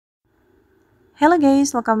Hello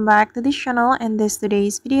guys, welcome back to this channel. In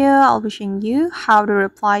today's video, I'll be showing you how to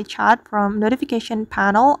reply chat from notification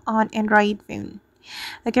panel on Android phone.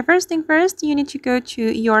 Okay, first thing first, you need to go to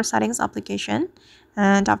your settings application,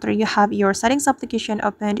 and after you have your settings application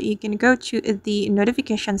opened, you can go to the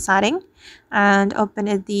notification setting and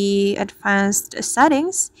open the advanced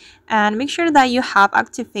settings and make sure that you have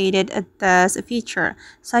activated this feature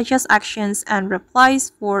such as actions and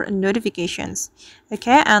replies for notifications.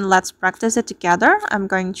 Okay, and let's practice it together. I'm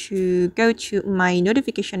going to go to my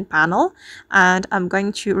notification panel and I'm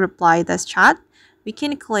going to reply this chat. We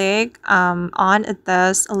can click on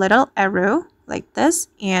this little arrow like this,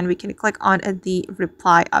 and we can click on the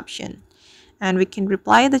reply option, and we can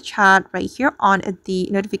reply the chat right here on the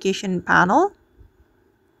notification panel.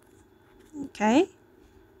 Okay,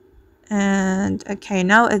 and okay,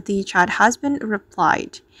 now the chat has been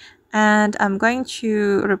replied, and I'm going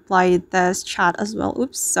to reply this chat as well.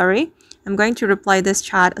 Oops, sorry, I'm going to reply this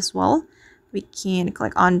chat as well. We can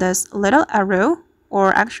click on this little arrow,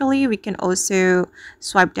 or actually we can also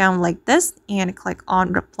swipe down like this and click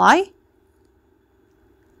on reply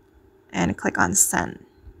and click on send.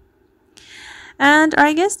 And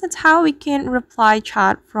I guess that's how we can reply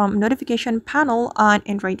chat from notification panel on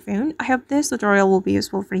Android phone. I hope this tutorial will be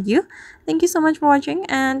useful for you. Thank you so much for watching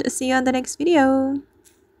and see you on the next video.